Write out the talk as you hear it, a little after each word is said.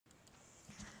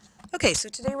Okay, so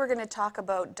today we're going to talk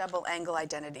about double angle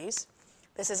identities.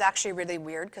 This is actually really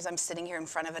weird because I'm sitting here in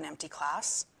front of an empty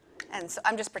class. And so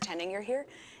I'm just pretending you're here.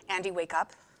 Andy, wake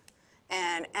up.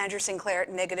 And Andrew Sinclair,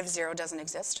 -0 doesn't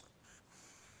exist.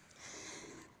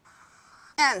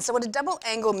 And so what a double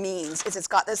angle means is it's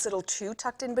got this little 2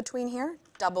 tucked in between here,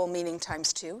 double meaning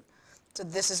times 2. So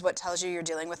this is what tells you you're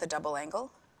dealing with a double angle.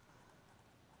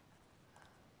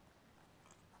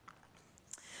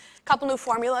 Couple new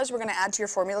formulas we're going to add to your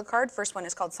formula card. First one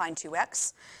is called sine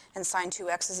 2x, and sine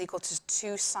 2x is equal to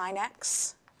 2 sine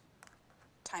x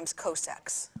times cos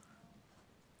x.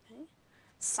 Okay.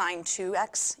 Sine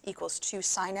 2x equals 2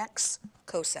 sine x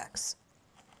cos x.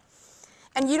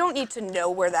 And you don't need to know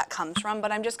where that comes from,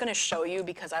 but I'm just going to show you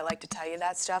because I like to tell you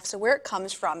that stuff. So where it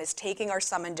comes from is taking our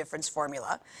sum and difference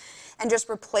formula and just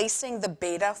replacing the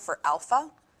beta for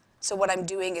alpha. So what I'm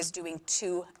doing is doing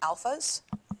 2 alphas.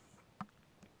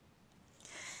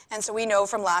 And so we know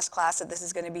from last class that this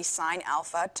is going to be sine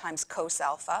alpha times cos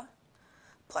alpha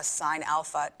plus sine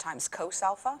alpha times cos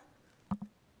alpha.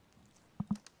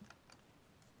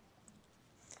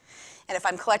 And if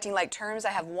I'm collecting like terms,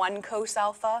 I have one cos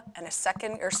alpha and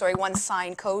one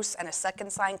sine cos and a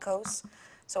second sine cos.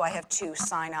 So I have 2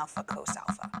 sine alpha cos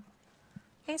alpha.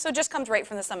 Okay, so it just comes right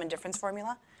from the sum and difference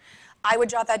formula. I would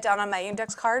jot that down on my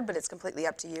index card, but it's completely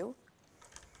up to you.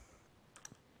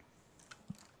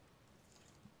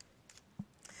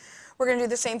 We're going to do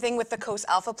the same thing with the cos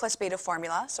alpha plus beta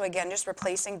formula. So again, just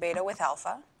replacing beta with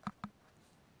alpha.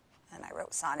 And I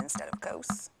wrote sine instead of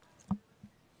cos.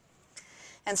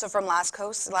 And so from last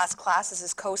class, this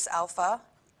is cos alpha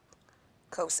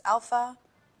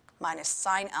minus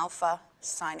sine alpha,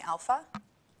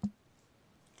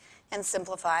 And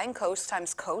simplifying, cos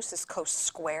times cos is cos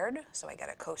squared. So I get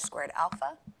a cos squared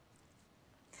alpha.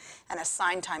 And a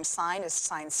sine times sine is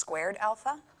sine squared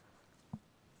alpha.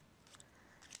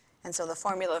 And so the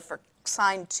formula for cos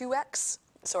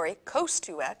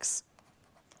 2x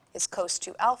is cos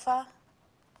 2 alpha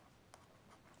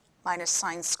minus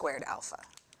sine squared alpha.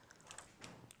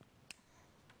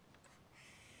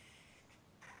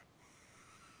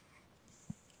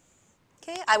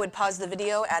 Okay, I would pause the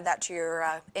video, add that to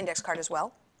your index card as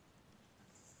well.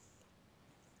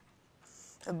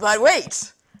 But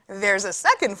wait, there's a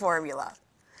second formula.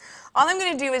 All I'm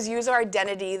going to do is use our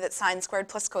identity that sine squared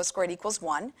plus cos squared equals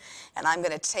 1. And I'm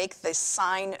going to take the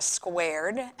sine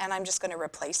squared, and I'm just going to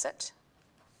replace it.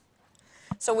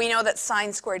 So we know that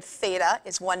sine squared theta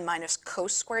is 1 minus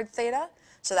cos squared theta.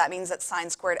 So that means that sine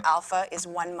squared alpha is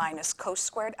 1 minus cos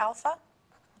squared alpha.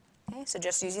 Okay, so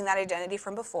just using that identity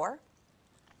from before.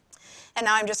 And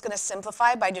now I'm just going to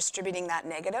simplify by distributing that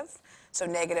negative. So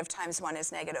negative times 1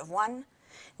 is -1.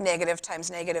 Negative times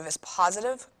negative is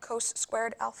positive cos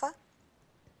squared alpha.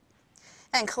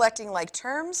 And collecting like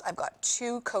terms, I've got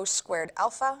 2 cos squared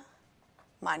alpha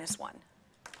minus 1.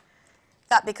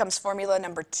 That becomes formula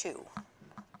number 2.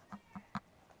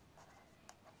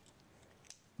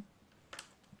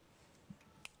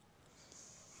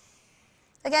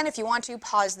 Again, if you want to,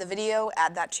 pause the video,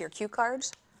 add that to your cue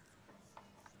cards.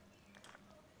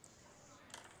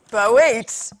 But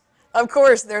wait, of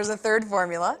course, there's a third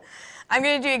formula. I'm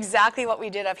going to do exactly what we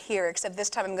did up here, except this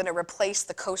time I'm going to replace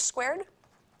the cos squared.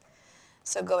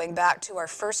 So going back to our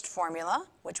first formula,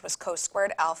 which was cos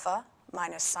squared alpha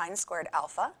minus sine squared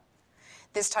alpha.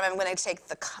 This time I'm going to take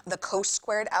the cos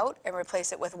squared out and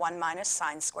replace it with 1 minus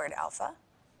sine squared alpha.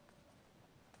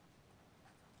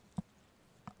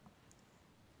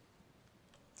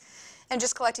 And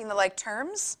just collecting the like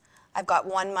terms, I've got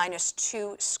 1 minus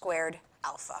 2 squared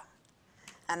alpha.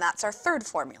 And that's our third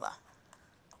formula.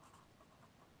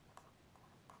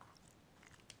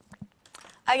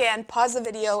 Again, pause the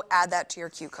video, add that to your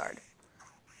cue card.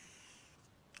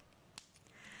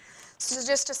 So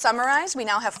just to summarize, we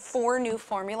now have 4 new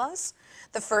formulas.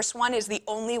 The first one is the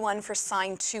only one for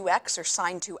sine 2x or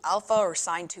sine 2 alpha or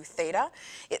sine 2 theta.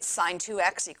 It's sine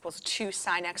 2x equals 2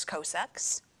 sine x cos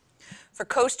x. For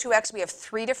cos 2x, we have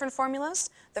 3 different formulas.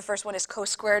 The first one is cos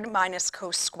squared minus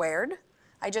cos squared.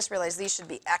 I just realized these should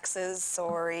be x's,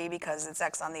 sorry, because it's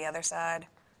x on the other side.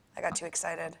 I got too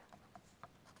excited.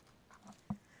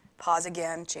 Pause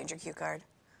again, change your cue card.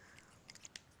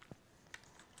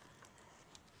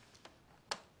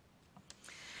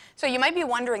 So you might be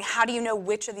wondering, how do you know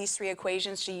which of these 3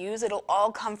 equations to use? It'll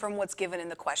all come from what's given in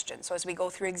the question. So as we go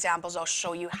through examples, I'll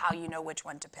show you how you know which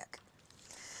one to pick.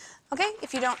 Okay,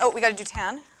 if you don't, oh, we got to do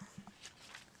tan.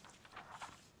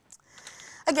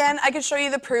 Again, I could show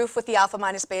you the proof with the alpha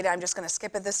minus beta. I'm just going to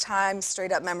skip it this time,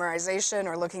 straight up memorization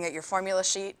or looking at your formula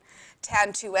sheet.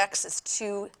 Tan 2x is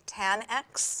 2 tan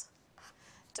x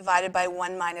divided by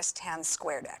 1 minus tan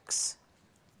squared x.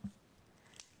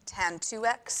 tan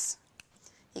 2x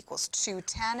equals 2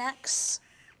 tan x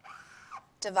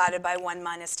divided by 1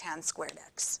 minus tan squared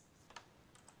x.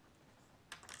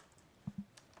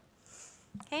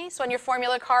 Okay, so on your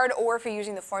formula card, or if you're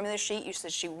using the formula sheet, you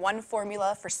should see one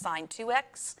formula for sine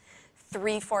 2x,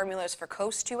 3 formulas for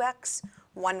cos 2x,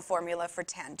 1 formula for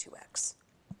tan 2x.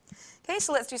 Okay,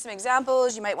 so let's do some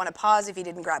examples. You might want to pause if you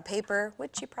didn't grab paper,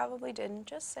 which you probably didn't,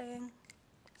 just saying.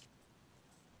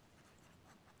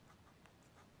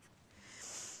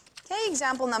 Okay,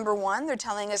 example number 1, they're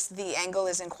telling us the angle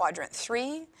is in quadrant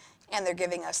 3, and they're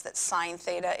giving us that sine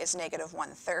theta is negative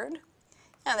 1/3.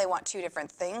 And they want 2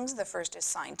 different things. The first is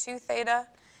sine 2 theta,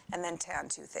 and then tan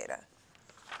 2 theta.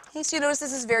 Okay, so you notice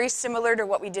this is very similar to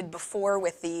what we did before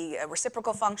with the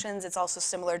reciprocal functions. It's also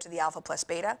similar to the alpha plus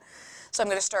beta. So I'm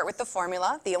going to start with the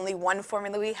formula. The only one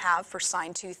formula we have for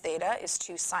sine 2 theta is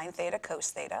 2 sine theta cos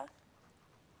theta.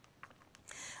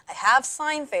 I have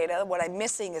sine theta. What I'm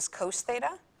missing is cos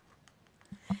theta.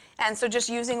 And so just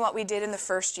using what we did in the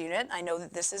first unit, I know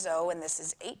that this is O and this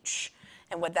is H.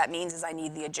 And what that means is I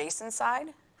need the adjacent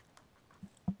side.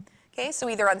 Okay, so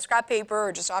either on scrap paper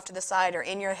or just off to the side or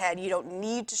in your head, you don't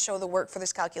need to show the work for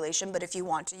this calculation, but if you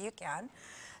want to, you can.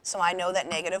 So I know that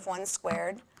negative 1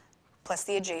 squared plus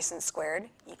the adjacent squared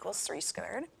equals 3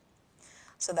 squared.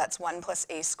 So that's 1 plus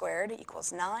a squared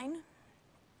equals 9.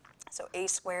 So a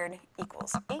squared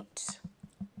equals 8.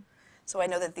 So I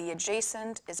know that the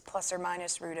adjacent is plus or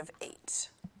minus root of 8.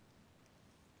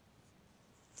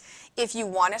 If you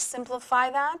want to simplify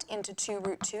that into 2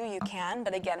 root 2, you can,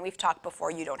 but again, we've talked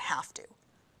before, you don't have to.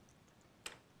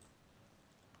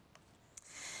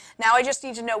 Now I just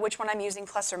need to know which one I'm using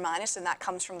plus or minus, and that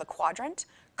comes from the quadrant.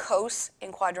 Cos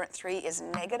in quadrant 3 is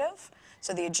negative,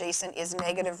 so the adjacent is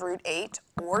negative root 8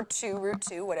 or 2 root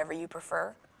 2, whatever you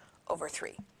prefer, over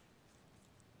 3.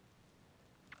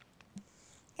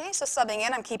 Okay, so subbing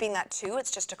in, I'm keeping that 2,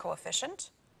 it's just a coefficient.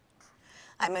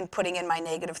 I'm putting in my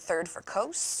negative third for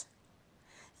cos.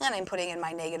 And I'm putting in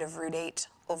my negative root 8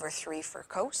 over 3 for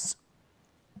cos.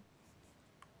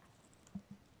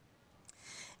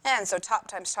 And so top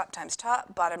times top times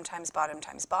top, bottom times bottom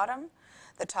times bottom.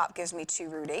 The top gives me 2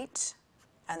 root 8,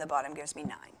 and the bottom gives me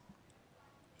 9.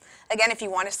 Again, if you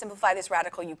want to simplify this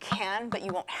radical, you can, but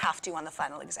you won't have to on the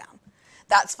final exam.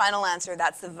 That's final answer.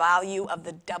 That's the value of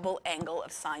the double angle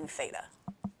of sine theta.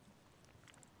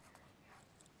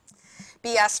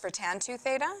 BS for tan 2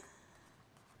 theta.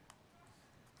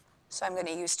 So I'm going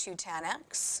to use 2 tan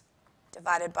x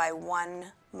divided by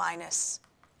 1 minus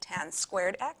tan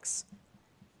squared x.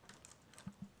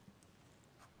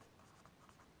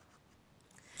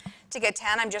 To get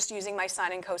tan, I'm just using my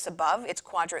sine and cos above. It's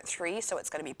quadrant 3, so it's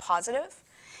going to be positive.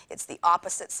 It's the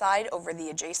opposite side over the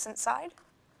adjacent side.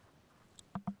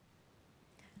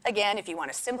 Again, if you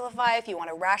want to simplify, if you want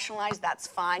to rationalize, that's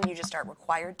fine. You just aren't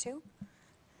required to.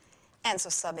 And so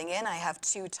subbing in, I have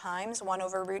 2 times 1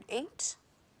 over root 8.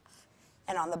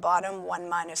 And on the bottom, 1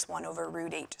 minus 1 over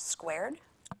root 8 squared.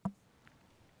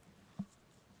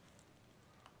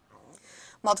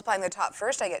 Multiplying the top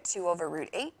first, I get 2 over root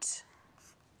 8.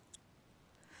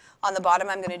 On the bottom,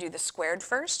 I'm going to do the squared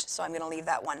first, so I'm going to leave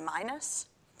that 1 minus.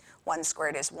 1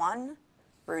 squared is 1.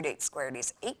 Root 8 squared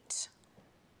is 8.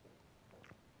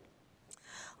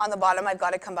 On the bottom, I've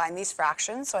got to combine these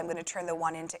fractions, so I'm going to turn the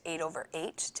 1 into 8 over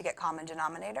 8 to get common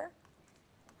denominator.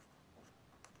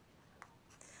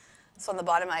 So on the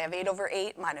bottom, I have 8 over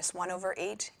 8 minus 1 over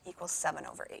 8 equals 7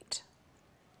 over 8.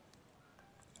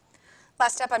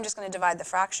 Last step, I'm just going to divide the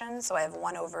fraction. So I have 2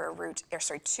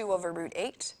 over root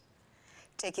 8,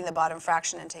 taking the bottom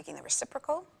fraction and taking the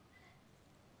reciprocal.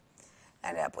 I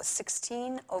ended up with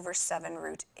 16 over 7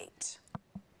 root 8.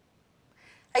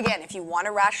 Again, if you want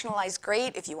to rationalize,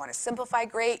 great. If you want to simplify,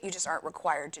 great. You just aren't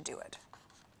required to do it.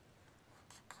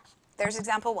 There's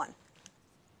example 1.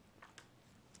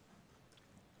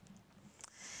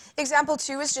 Example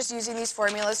 2 is just using these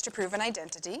formulas to prove an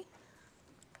identity.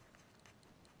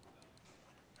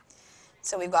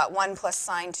 So we've got 1 plus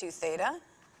sine 2 theta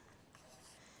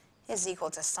is equal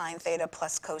to sine theta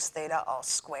plus cos theta all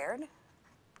squared.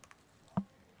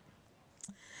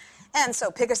 And so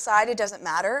pick a side, it doesn't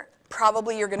matter.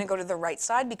 Probably you're going to go to the right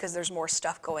side because there's more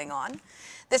stuff going on.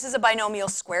 This is a binomial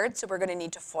squared, so we're going to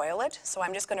need to FOIL it. So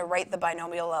I'm just going to write the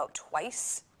binomial out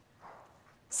twice.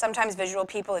 Sometimes visual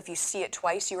people, if you see it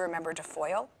twice, you remember to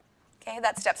FOIL. Okay,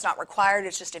 that step's not required,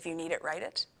 it's just if you need it, write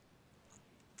it.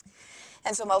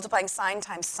 And so multiplying sine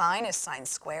times sine is sine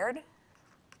squared.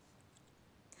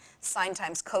 Sine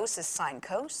times cos is sine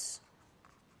cos.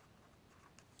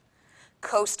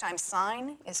 Cos times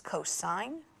sine is cos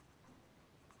sine.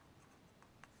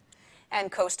 And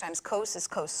cos times cos is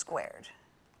cos squared.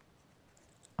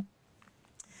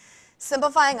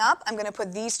 Simplifying up, I'm going to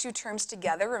put these two terms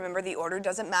together. Remember, the order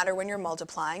doesn't matter when you're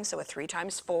multiplying, so a 3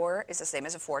 times 4 is the same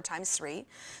as a 4 times 3.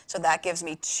 So that gives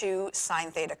me 2 sine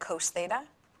theta cos theta.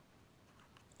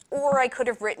 Or I could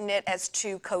have written it as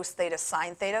 2 cos theta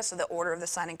sine theta, so the order of the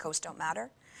sine and cos don't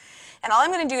matter. And all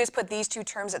I'm going to do is put these two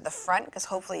terms at the front, because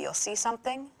hopefully you'll see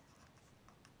something.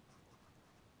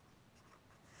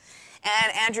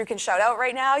 And Andrew can shout out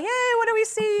right now, yay, what do we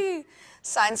see?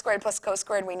 Sine squared plus cos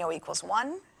squared we know equals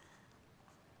 1.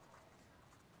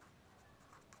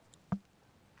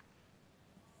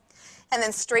 And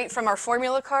then straight from our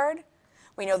formula card,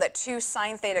 we know that 2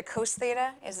 sine theta cos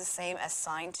theta is the same as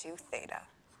sine 2 theta.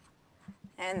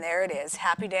 And there it is,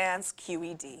 happy dance,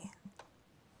 QED.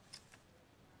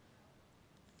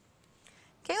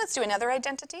 Okay, let's do another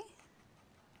identity.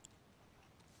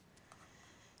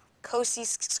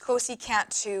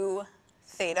 Cosecant 2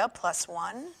 theta plus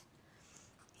 1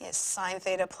 is sine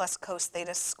theta plus cos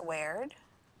theta squared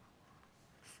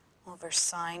over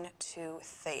sine 2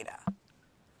 theta.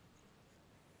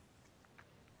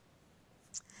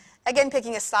 Again,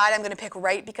 picking a side, I'm going to pick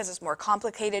right because it's more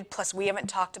complicated, plus we haven't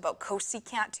talked about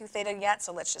cosecant 2 theta yet,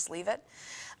 so let's just leave it.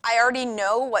 I already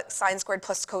know what sine squared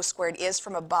plus cos squared is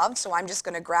from above, so I'm just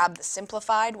going to grab the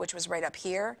simplified, which was right up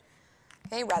here,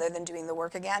 okay, rather than doing the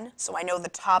work again. So I know the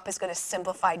top is going to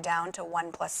simplify down to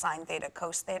 1 plus sine theta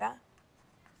cos theta.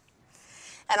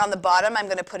 And on the bottom, I'm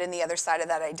going to put in the other side of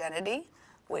that identity,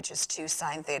 which is 2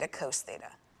 sine theta cos theta.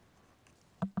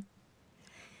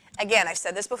 Again, I've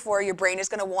said this before, your brain is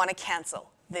going to want to cancel.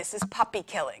 This is puppy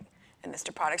killing. And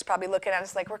Mr. Product's probably looking at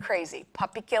us like we're crazy.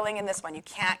 Puppy killing in this one. You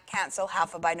can't cancel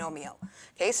half a binomial.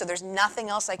 Okay, so there's nothing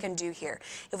else I can do here.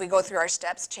 If we go through our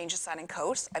steps, change the sine and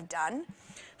cos, I've done.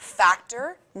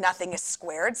 Factor, nothing is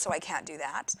squared, so I can't do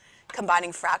that.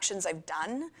 Combining fractions, I've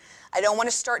done. I don't want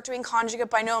to start doing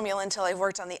conjugate binomial until I've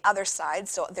worked on the other side,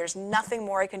 so there's nothing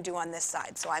more I can do on this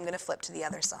side, so I'm going to flip to the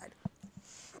other side.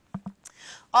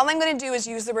 All I'm going to do is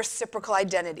use the reciprocal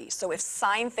identity. So if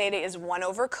sine theta is 1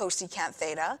 over cosecant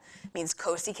theta, means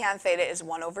cosecant theta is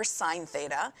 1 over sine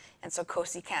theta, and so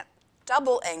cosecant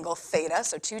double angle theta,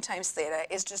 so 2 times theta,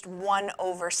 is just 1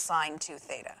 over sine 2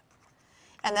 theta.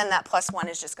 And then that plus 1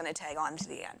 is just going to tag on to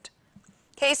the end.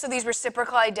 Okay, so these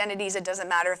reciprocal identities, it doesn't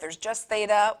matter if there's just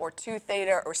theta or 2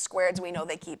 theta or squareds, we know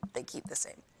they keep the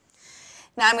same.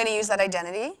 Now I'm going to use that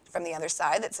identity from the other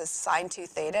side that says sine 2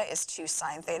 theta is 2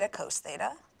 sine theta cos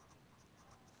theta.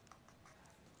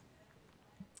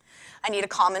 I need a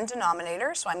common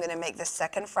denominator, so I'm going to make the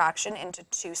second fraction into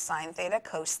 2 sine theta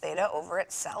cos theta over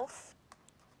itself.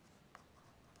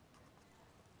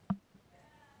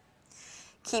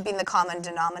 Keeping the common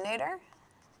denominator,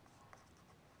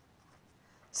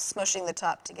 smushing the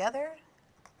top together,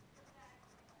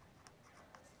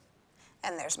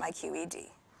 and there's my QED.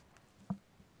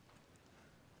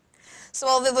 So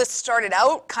although this started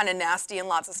out kind of nasty and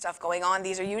lots of stuff going on,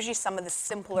 these are usually some of the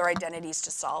simpler identities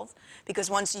to solve, because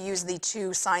once you use the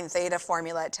 2 sine theta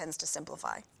formula, it tends to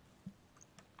simplify.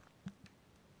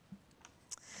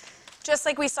 Just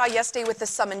like we saw yesterday with the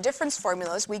sum and difference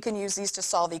formulas, we can use these to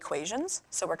solve equations.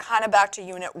 So we're kind of back to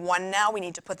unit 1 now. We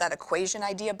need to put that equation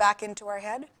idea back into our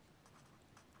head.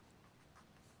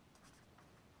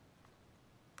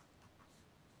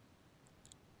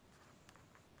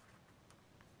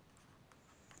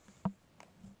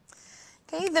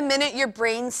 Okay, the minute your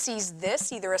brain sees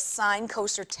this, either a sine,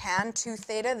 cos, or tan 2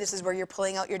 theta, this is where you're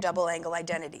pulling out your double angle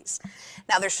identities.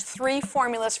 Now there's 3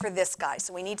 formulas for this guy,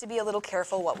 so we need to be a little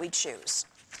careful what we choose.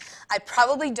 I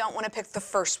probably don't want to pick the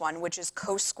first one, which is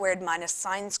cos squared minus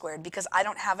sine squared, because I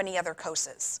don't have any other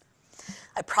coses.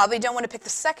 I probably don't want to pick the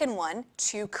second one,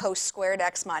 2 cos squared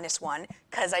x minus 1,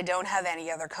 because I don't have any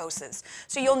other coses.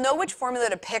 So you'll know which formula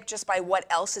to pick just by what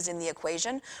else is in the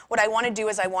equation. What I want to do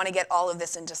is I want to get all of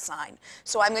this into sine.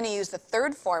 So I'm going to use the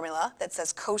third formula that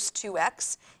says cos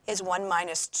 2x is 1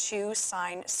 minus 2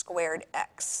 sine squared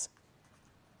x.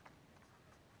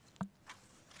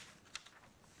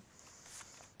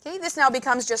 Okay, this now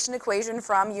becomes just an equation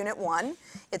from unit 1.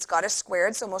 It's got a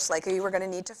squared, so most likely we're going to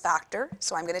need to factor.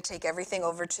 So I'm going to take everything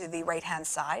over to the right-hand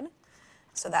side.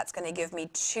 So that's going to give me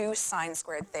 2 sine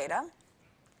squared theta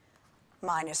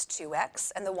minus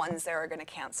 2x, and the 1's there are going to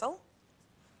cancel.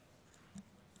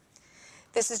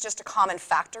 This is just a common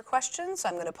factor question, so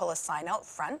I'm going to pull a sine out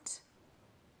front.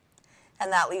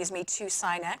 And that leaves me 2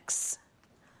 sine x.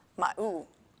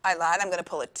 I lied. I'm going to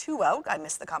pull a 2 out. I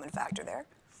missed the common factor there.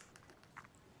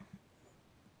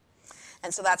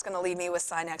 And so that's going to leave me with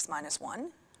sine x minus 1.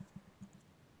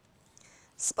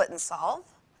 Split and solve.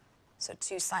 So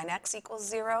 2 sine x equals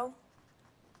 0.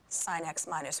 Sine x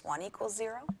minus 1 equals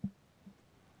 0.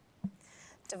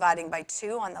 dividing by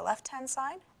 2 on the left-hand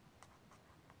side.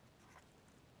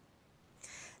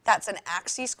 That's an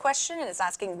axes question, and it's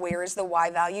asking where is the y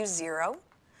value 0.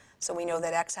 So we know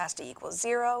that x has to equal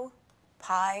 0,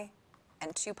 pi,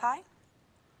 and 2 pi.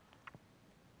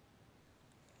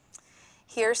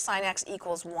 Here, sine x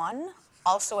equals 1,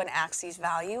 also an axes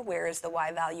value. Where is the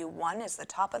y value? 1 is the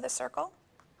top of the circle.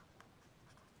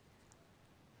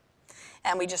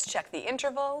 And we just check the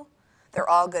interval. They're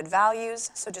all good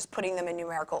values, so just putting them in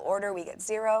numerical order, we get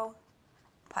 0,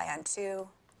 pi on 2,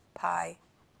 pi,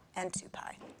 and 2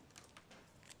 pi.